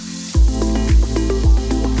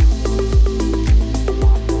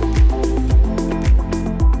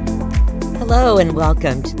Hello and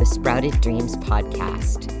welcome to the Sprouted Dreams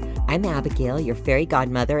podcast. I'm Abigail, your fairy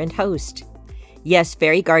godmother and host. Yes,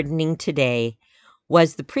 fairy gardening today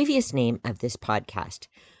was the previous name of this podcast,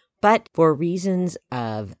 but for reasons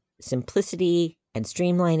of simplicity and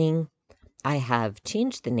streamlining, I have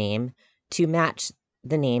changed the name to match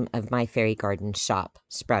the name of my fairy garden shop,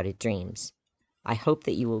 Sprouted Dreams. I hope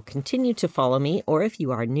that you will continue to follow me, or if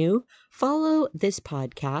you are new, follow this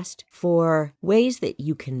podcast for ways that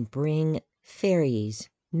you can bring fairies,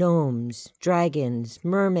 gnomes, dragons,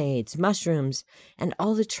 mermaids, mushrooms, and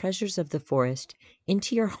all the treasures of the forest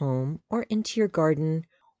into your home or into your garden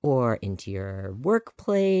or into your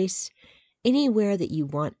workplace, anywhere that you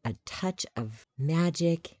want a touch of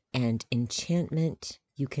magic and enchantment.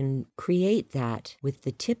 You can create that with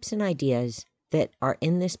the tips and ideas that are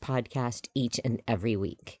in this podcast each and every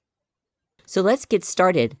week. So let's get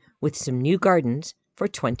started with some new gardens for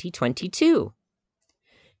 2022.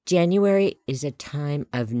 January is a time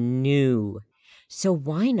of new, so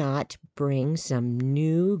why not bring some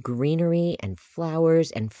new greenery and flowers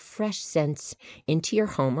and fresh scents into your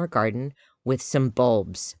home or garden with some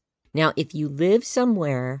bulbs? Now, if you live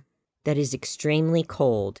somewhere that is extremely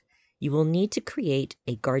cold, you will need to create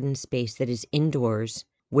a garden space that is indoors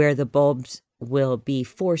where the bulbs will be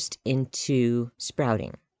forced into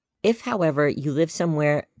sprouting. If, however, you live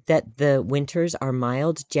somewhere that the winters are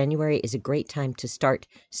mild, January is a great time to start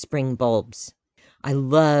spring bulbs. I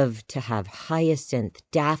love to have hyacinth,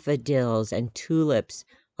 daffodils, and tulips.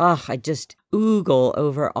 I just oogle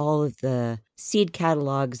over all of the seed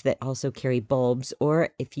catalogs that also carry bulbs. Or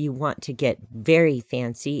if you want to get very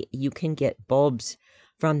fancy, you can get bulbs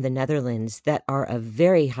from the Netherlands that are of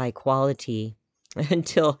very high quality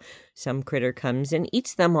until some critter comes and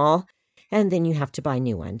eats them all, and then you have to buy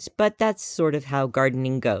new ones. But that's sort of how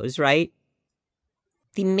gardening goes, right?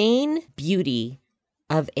 The main beauty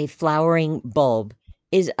of a flowering bulb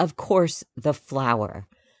is, of course, the flower.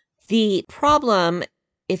 The problem,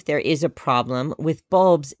 if there is a problem, with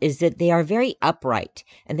bulbs is that they are very upright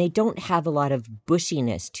and they don't have a lot of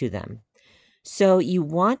bushiness to them. So you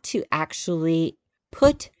want to actually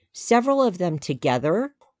put several of them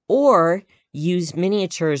together or use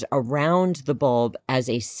miniatures around the bulb as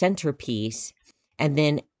a centerpiece and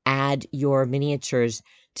then add your miniatures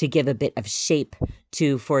to give a bit of shape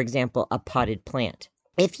to, for example, a potted plant.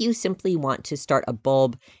 If you simply want to start a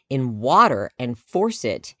bulb in water and force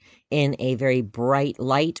it in a very bright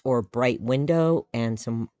light or bright window and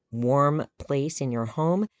some warm place in your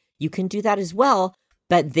home, you can do that as well.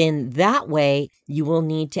 But then that way you will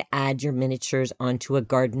need to add your miniatures onto a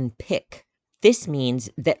garden pick. This means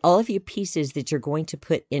that all of your pieces that you're going to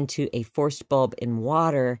put into a forced bulb in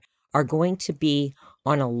water are going to be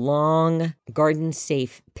on a long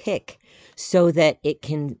garden-safe pick so that it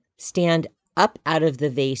can stand up out of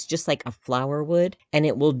the vase just like a flower would, and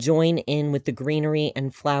it will join in with the greenery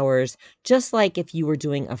and flowers just like if you were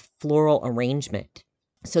doing a floral arrangement.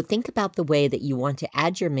 So think about the way that you want to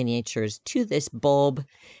add your miniatures to this bulb,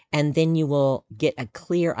 and then you will get a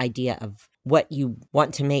clear idea of what you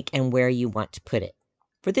want to make and where you want to put it.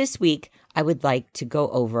 For this week, I would like to go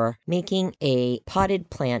over making a potted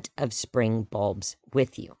plant of spring bulbs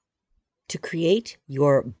with you. To create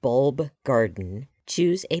your bulb garden,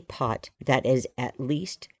 choose a pot that is at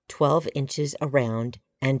least 12 inches around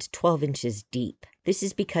and 12 inches deep. This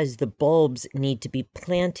is because the bulbs need to be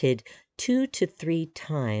planted 2 to 3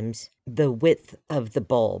 times the width of the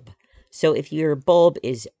bulb. So if your bulb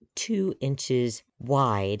is 2 inches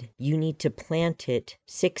wide, you need to plant it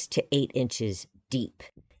 6 to 8 inches deep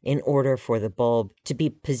in order for the bulb to be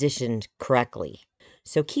positioned correctly.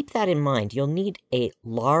 So keep that in mind. You'll need a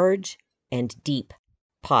large and deep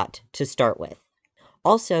pot to start with.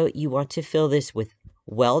 Also, you want to fill this with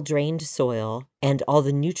well-drained soil and all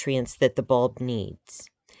the nutrients that the bulb needs.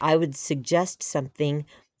 I would suggest something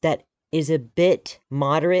that is a bit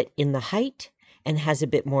moderate in the height and has a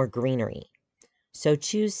bit more greenery. So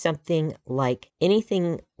choose something like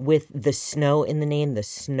anything with the snow in the name, the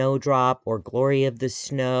snowdrop or glory of the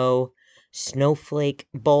snow. Snowflake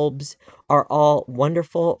bulbs are all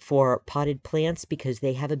wonderful for potted plants because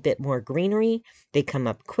they have a bit more greenery, they come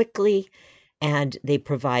up quickly, and they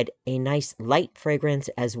provide a nice light fragrance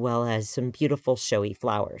as well as some beautiful showy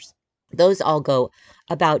flowers. Those all go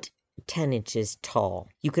about 10 inches tall.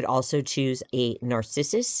 You could also choose a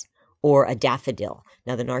narcissus or a daffodil.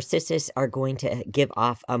 Now, the narcissus are going to give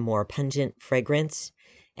off a more pungent fragrance,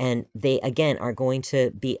 and they, again, are going to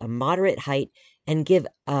be a moderate height and give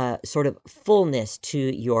a sort of fullness to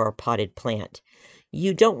your potted plant.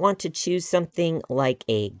 You don't want to choose something like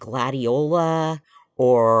a gladiola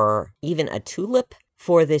or even a tulip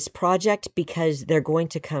for this project because they're going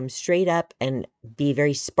to come straight up and be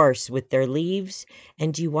very sparse with their leaves,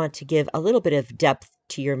 and you want to give a little bit of depth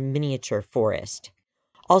to your miniature forest.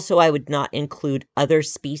 Also, I would not include other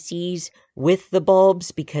species with the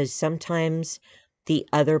bulbs because sometimes the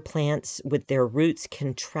other plants with their roots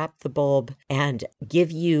can trap the bulb and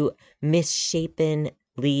give you misshapen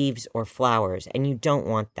leaves or flowers, and you don't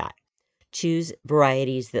want that. Choose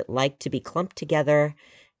varieties that like to be clumped together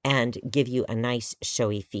and give you a nice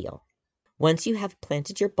showy feel. Once you have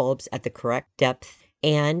planted your bulbs at the correct depth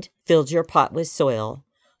and filled your pot with soil,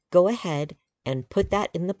 go ahead and put that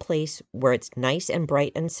in the place where it's nice and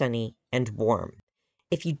bright and sunny and warm.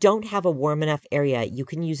 If you don't have a warm enough area, you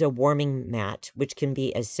can use a warming mat, which can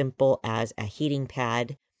be as simple as a heating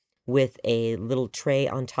pad with a little tray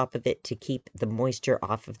on top of it to keep the moisture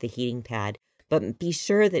off of the heating pad. But be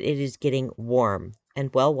sure that it is getting warm and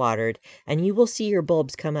well watered, and you will see your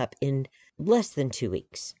bulbs come up in less than 2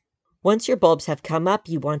 weeks. Once your bulbs have come up,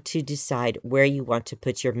 you want to decide where you want to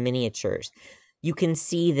put your miniatures. You can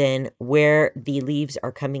see then where the leaves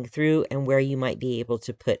are coming through and where you might be able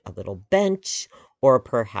to put a little bench or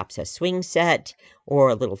perhaps a swing set or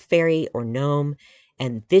a little fairy or gnome.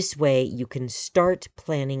 And this way you can start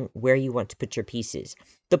planning where you want to put your pieces.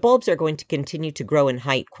 The bulbs are going to continue to grow in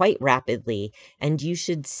height quite rapidly, and you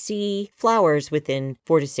should see flowers within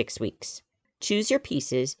 4 to 6 weeks. Choose your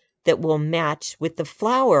pieces that will match with the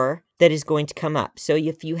flower that is going to come up. So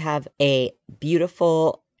if you have a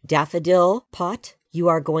beautiful daffodil pot, you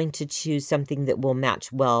are going to choose something that will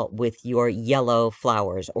match well with your yellow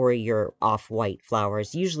flowers or your off-white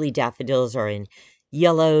flowers. Usually daffodils are in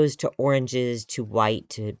yellows to oranges to white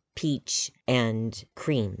to peach and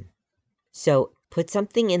cream. So put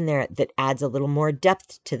something in there that adds a little more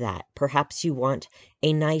depth to that. Perhaps you want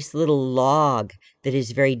a nice little log that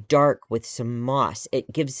is very dark with some moss.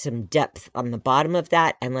 It gives some depth on the bottom of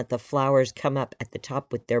that and let the flowers come up at the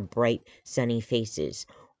top with their bright, sunny faces.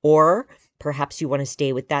 Or perhaps you want to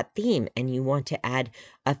stay with that theme and you want to add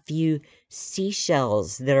a few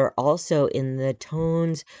seashells that are also in the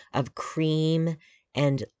tones of cream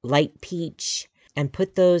and light peach, and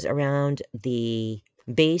put those around the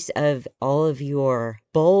base of all of your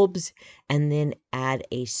bulbs, and then add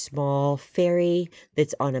a small fairy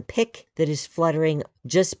that's on a pick that is fluttering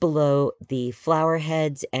just below the flower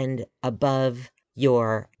heads and above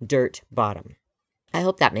your dirt bottom. I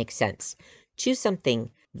hope that makes sense. Choose something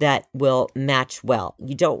that will match well.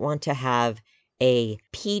 You don't want to have a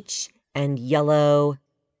peach and yellow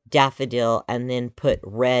daffodil and then put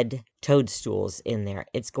red toadstools in there.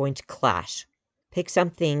 It's going to clash. Pick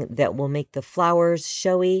something that will make the flowers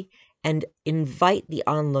showy and invite the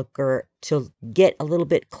onlooker to get a little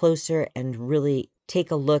bit closer and really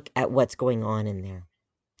take a look at what's going on in there.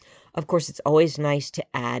 Of course, it's always nice to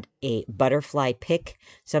add a butterfly pick.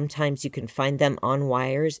 Sometimes you can find them on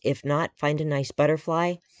wires. If not, find a nice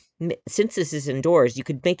butterfly. Since this is indoors, you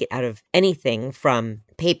could make it out of anything from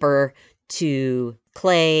paper to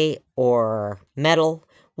clay or metal.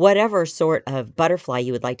 Whatever sort of butterfly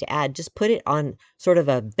you would like to add, just put it on sort of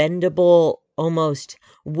a bendable, almost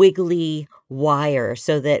wiggly wire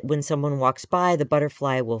so that when someone walks by, the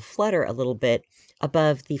butterfly will flutter a little bit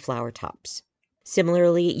above the flower tops.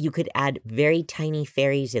 Similarly, you could add very tiny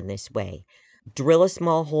fairies in this way. Drill a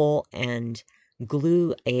small hole and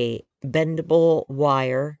glue a bendable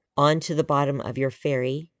wire onto the bottom of your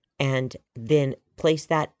fairy, and then place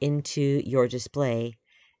that into your display,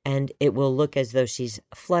 and it will look as though she's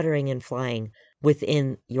fluttering and flying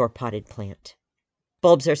within your potted plant.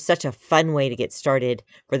 Bulbs are such a fun way to get started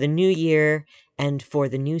for the new year and for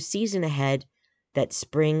the new season ahead that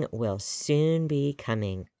spring will soon be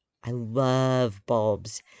coming. I love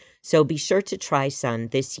bulbs, so be sure to try some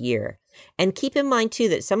this year. And keep in mind, too,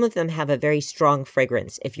 that some of them have a very strong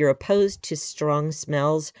fragrance. If you're opposed to strong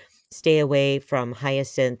smells, stay away from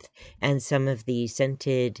hyacinth and some of the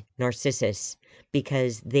scented narcissus,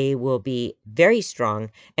 because they will be very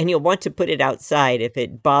strong and you'll want to put it outside if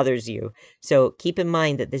it bothers you. So keep in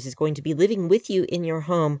mind that this is going to be living with you in your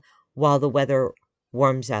home while the weather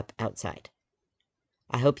warms up outside.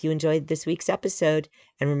 I hope you enjoyed this week's episode,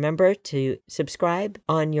 and remember to subscribe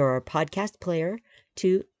on your podcast player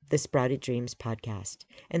to the Sprouted Dreams podcast.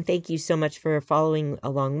 And thank you so much for following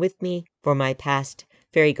along with me for my past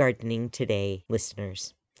Fairy Gardening Today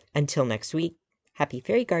listeners. Until next week, happy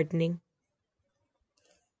fairy gardening.